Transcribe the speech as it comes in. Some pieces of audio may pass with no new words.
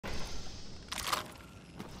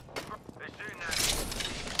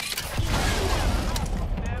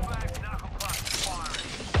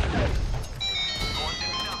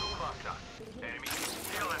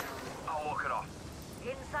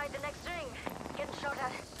shot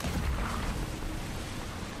at.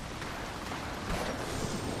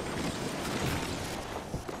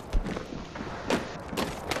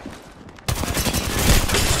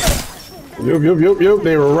 Yup.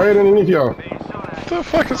 They were right underneath y'all. What the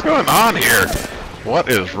fuck is going on here? What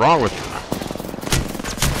is wrong with...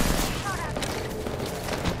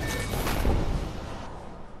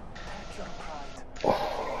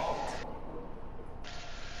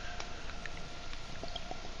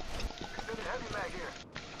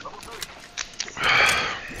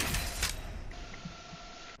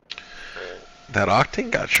 That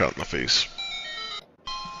Octane got shot in the face.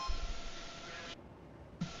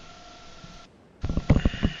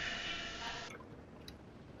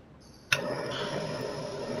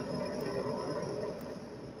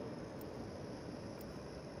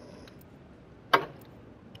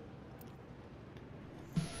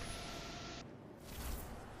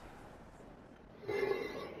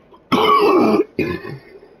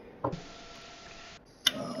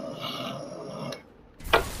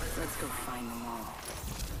 Let's go find them all.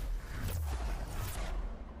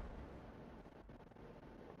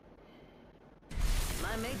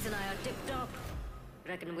 My mates and I are tip-top.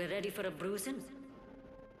 Reckon we're ready for a bruising?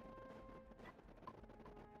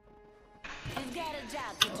 You've got a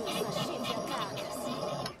job to do, so ship your carcass.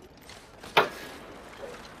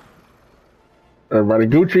 Everybody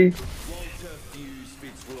Gucci. Walter Hughes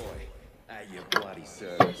Fitzroy, at your bloody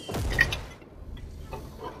service.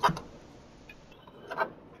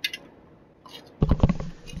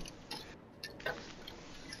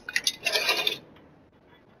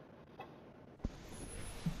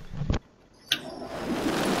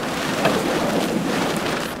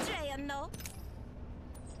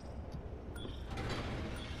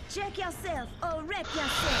 Check yourself or wreck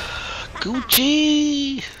yourself.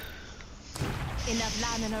 Gucci! Enough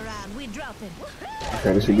lying around, we dropping.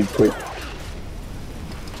 Okay, this should be quick.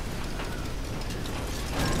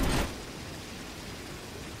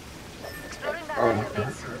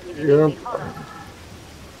 Yeah.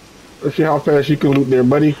 Let's see how fast you can loot there,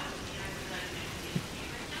 buddy.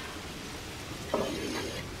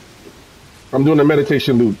 I'm doing a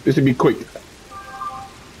meditation loot. This should be quick.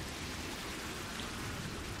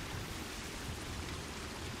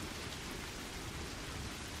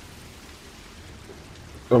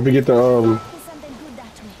 Don't forget to Something good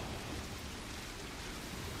that way.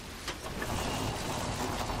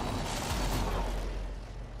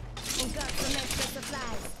 We got some extra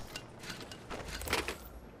supplies.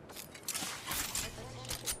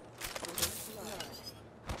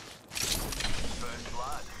 First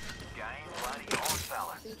blood. Game bloody on,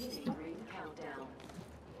 fella. Beginning ring countdown.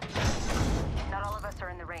 Not all of us are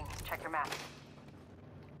in the ring. Check your map.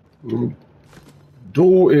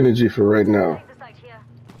 dual energy for right now. Take the site here.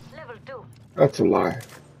 Level 2. That's a lie.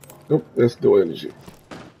 Nope, that's dual energy.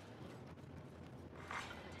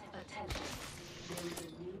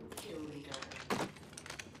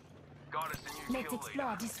 Got us a new Let's kill explore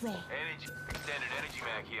leader. this way. Energy, extended energy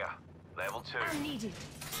mag here. Level 2. I need it.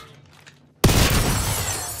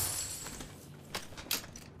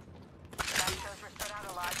 That shows we're spread out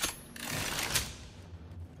a lot.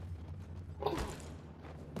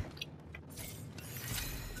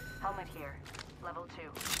 Helmet here. Level 2.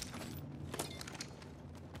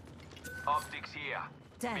 Optics here.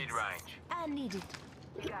 Thanks. Mid-range. I need it.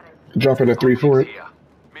 You got it. Dropping a 3 for it. Here.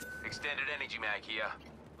 Extended energy mag here.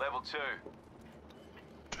 Level 2.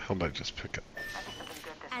 The hell did I just pick up? I think something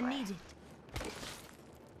good this I way. need it.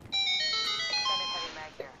 Extended heavy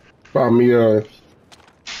mag here.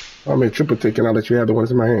 Found me a triple tick and I'll let you have the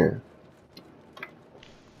ones in my hand.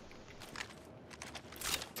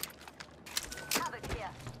 Havoc here.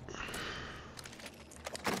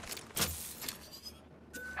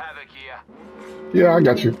 Havoc here. Yeah, I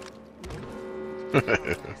got you.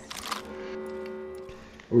 Let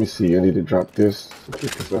me see, I need to drop this.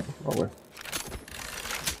 Pick this up. Oh, wait.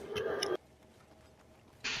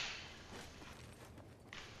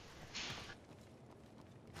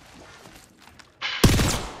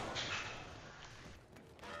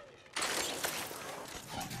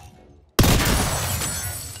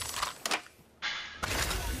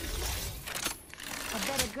 I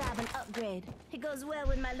better grab an upgrade. It goes well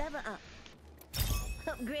with my level up.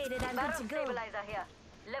 Upgraded, I'm Barrel good to go. stabilizer here.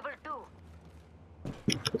 Level 2.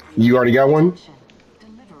 You already got one?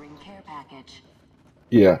 Delivering care package.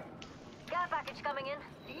 Yeah. Care package coming in.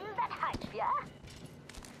 Feel that hype, yeah?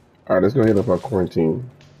 Alright, let's go hit up our quarantine.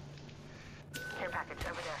 Care package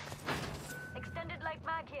over there. Extended light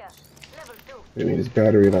mag here. Level 2. Maybe this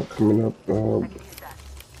battery not coming up. I can use that.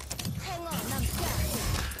 Hang on, I'm scared.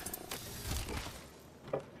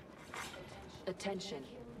 Attention,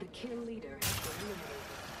 the Kill leader has been eliminated.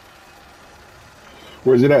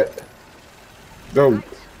 Where's it at? Go. Right.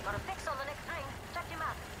 Got a fix on the next ring. Check your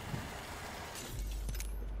map.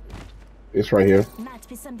 It's right here. Might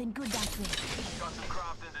be something good that way. Got some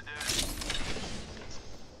crafting to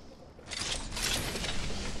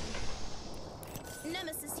do.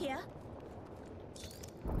 Nemesis here.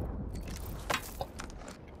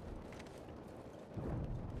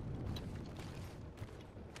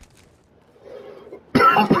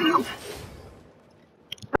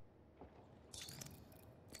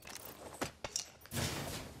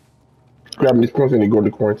 Grab these points and they go to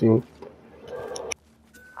quarantine.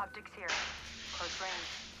 Optics here. Close range.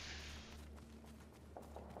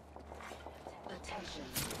 Attention,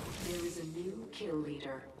 there is a new kill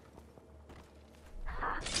leader.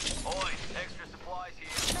 Oi, extra supplies here.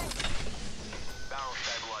 Barrel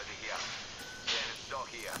stabilizer here. Standard stock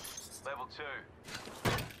here. Level 2.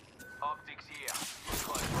 Optics here.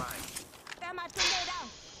 Close range. Thermite grenade out.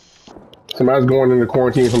 Somebody's going into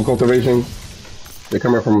quarantine from cultivation. They're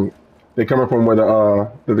coming from where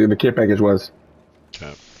the care package was.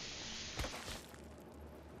 Okay.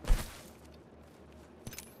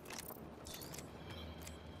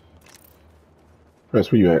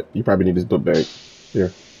 Chris, where you at? You probably need this book bag.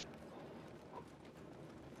 Here.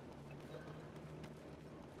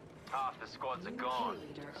 Half the squads are gone.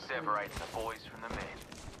 Separates the boys from the men.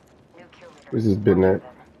 New kill leader. Where's this been at?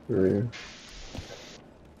 Here.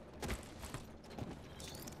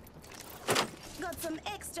 Got some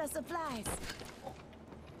extra supplies.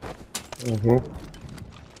 Mm-hmm.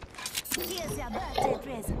 Here's your birthday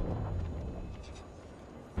present.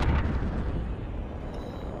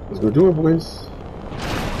 Let's go do it, boys.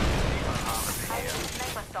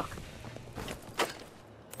 Sniper stock.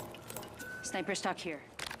 Sniper stock here.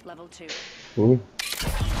 Level 2. Hmm.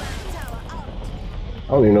 Tower out. I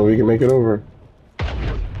don't even know if we can make it over.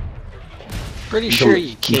 Pretty sure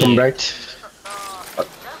you You coming back? can't.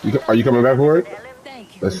 Are you coming back for it?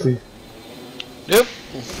 Thank you. Let's see. Yep.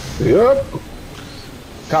 Yep.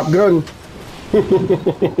 Top Gun.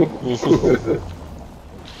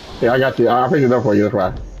 Yeah, I got you. I picked it up for you. That's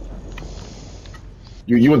why.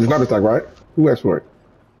 You want the sniper stock, right? Who asked for it?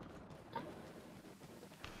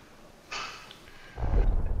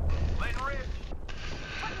 Letting rip.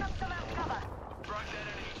 Putting up some out cover. Broke that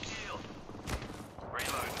enemy shield.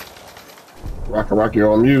 Reload. Rock,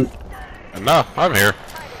 you're on mute. No, I'm here.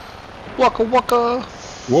 Waka waka.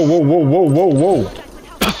 Whoa, whoa, whoa, whoa, whoa, whoa.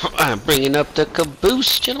 I'm bringing up the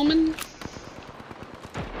caboose, gentlemen.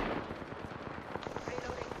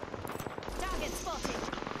 Target spotted.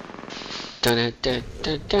 Dun dun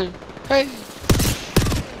dun dun dun. Hey.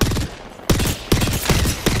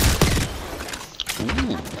 Ooh.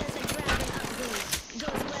 There's a grab and upgrade.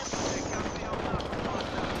 Goes well.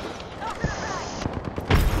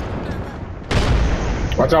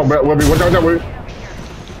 Watch out, Brett. Webby. Watch out, Webby. Help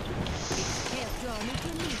drone if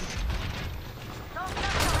you need it.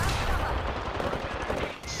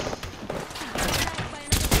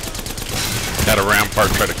 Had a rampart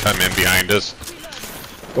try to come in behind us.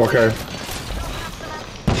 Okay.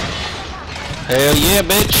 Hell yeah,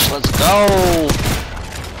 bitch. Let's go.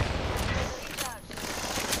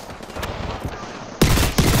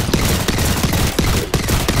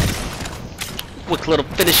 Quick little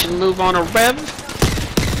finishing move on a rev.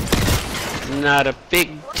 Not a big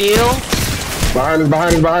deal. Behind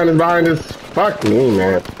us. Fuck me,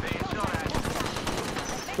 man.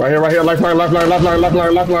 Right here. Lifeline.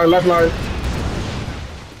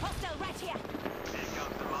 Hostile right here.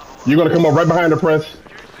 You're gonna come up right behind the press.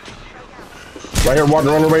 Right here, walking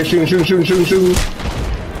on the way, shooting.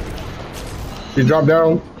 She dropped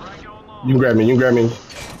down. You can grab me. You good?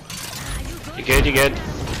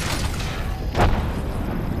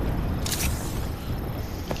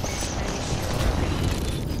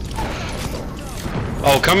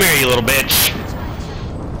 Oh, come here, you little bitch.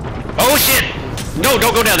 Oh, shit! No,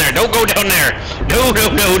 don't go down there. Don't go down there.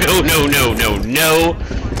 No.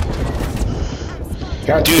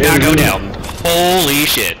 God Do damn not go you. down. Holy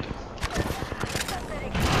shit.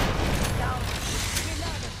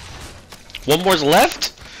 One more's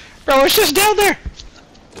left? Bro, it's just down there. I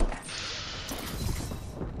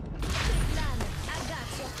got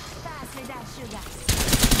you. Pass me that sugar.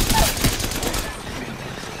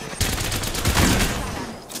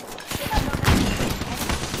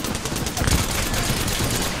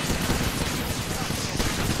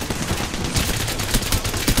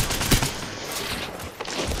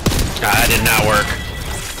 Ah, that did not work.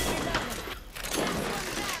 On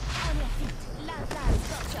your feet. Lifelines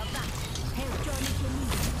got your back. Help drone if you need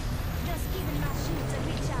it. Just giving my shields a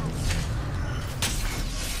recharge.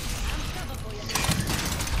 I'm cover for you.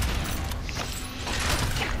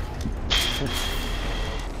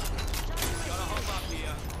 hop up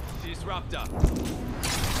here. Disruptor.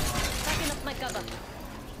 Backing up my cover.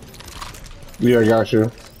 Yeah, I got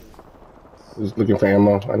you. Just looking for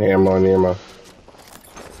ammo. I need ammo. I need ammo.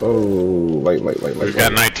 Oh, wait. We've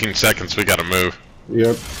got 19 seconds. We gotta move.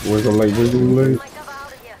 Yep. Where's the late? Where's the late? My cover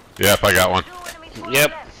out of here. Yep, I got one. 2 enemies to Yep,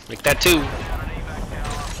 the left. like that too.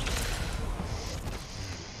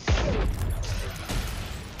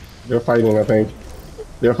 They're fighting, I think.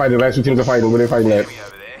 They're fighting. The last two teams are fighting. Where they fighting at? Enemy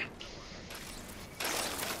over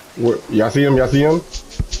there. Y'all see him? Y'all see him?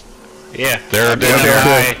 Yeah, they're Yeah,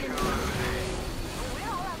 high. We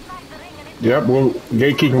all outside the ring and it's Yep. Well,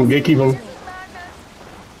 gatekeep him. Gatekeep him.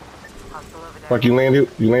 hostile over there. Fuck, you landed.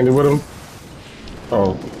 You landed with him.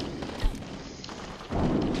 Oh.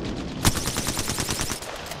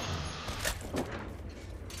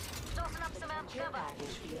 Tossing up some amp Care cover.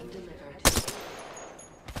 package being delivered.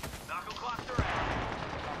 Knuckle cluster out.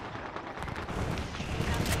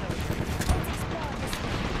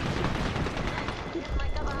 Get my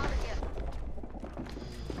cover out of here.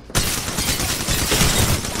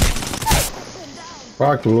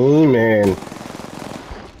 Fuck me, man.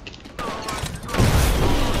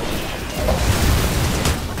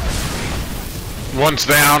 One's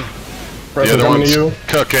down. Pressure The other coming one's to you.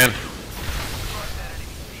 cooking.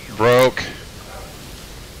 Broke.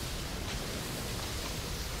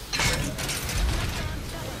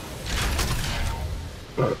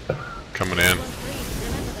 Coming in.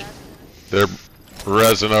 They're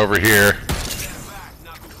resin over here. Back.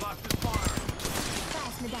 Knuckle cluster's firing.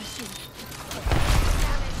 Fast, Nadashi.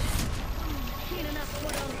 Healing up,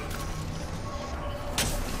 hold on.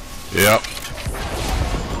 Yep.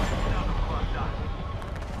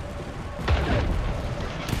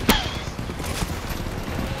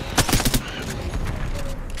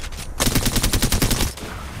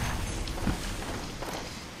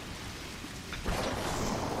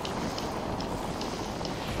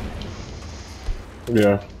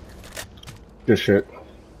 Yeah. Good shit.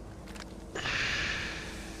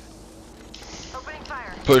 Opening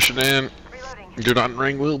fire. Pushing in. Reloading. You're not in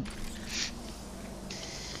ring, Will.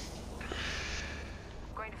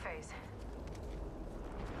 Going to phase.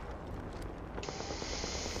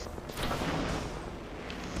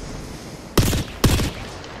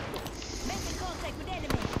 Making contact with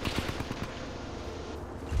enemy.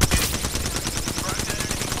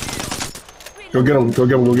 Go get him. Go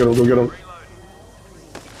get him. Go get him. Go get him. Help,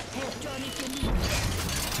 Johnny, if you need.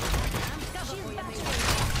 Shield battery.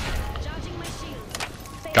 Charging my shield.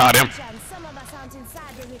 Pay Got him. attention. Some of us aren't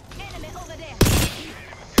inside the ring. Enemy over there.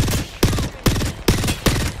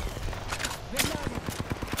 Reloading.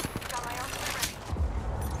 Got my ultimate ready.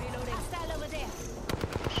 Reloading. Style over there.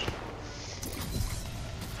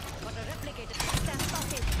 Got a replicator. Stand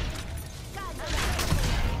spotted. Guards on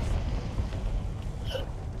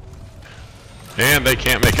the And they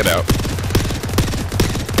can't make it out.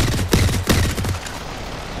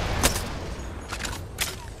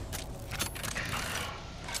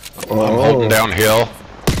 I'm holding downhill.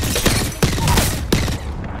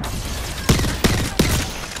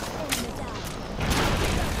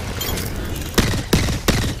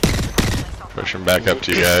 Pushing back up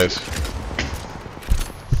to you guys.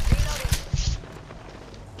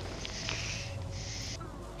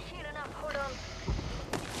 Healing up. Hold on.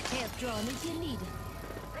 help, John, if you need.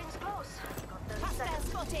 Ring's close. Got 30 Hostile seconds.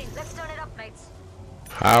 spotted. Let's turn it up, mates.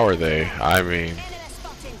 How are they? I mean, Enemy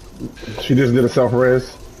spotted. She just did a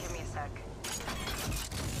self-res. Give me a sec.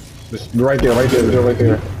 Just right there. Right there. Right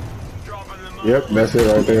there. Dropping them. Yep. That's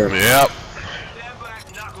it right there. yep, Stand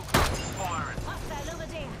back. Knuckle cluster's firing. Hostile over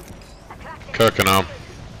there. I cracked it. cooking them.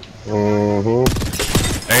 Mm-hmm.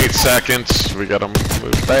 8 seconds. We gotta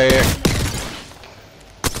move back.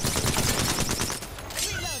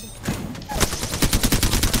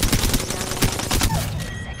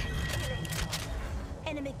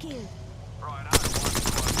 Enemy killed. Right on.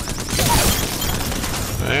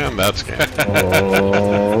 And that's game.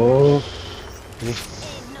 Oh.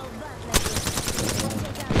 Ain't no butt like this. Won't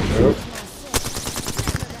take down Yep.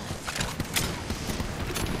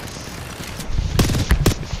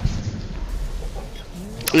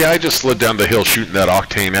 Yeah, I just slid down the hill shooting that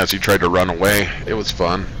Octane as he tried to run away. It was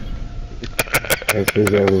fun.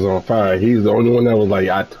 His ass was on fire. He's the only one that was like,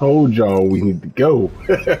 I told y'all we need to go.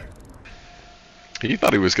 He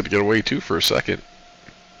thought he was going to get away too for a second.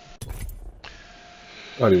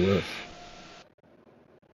 Thought he was.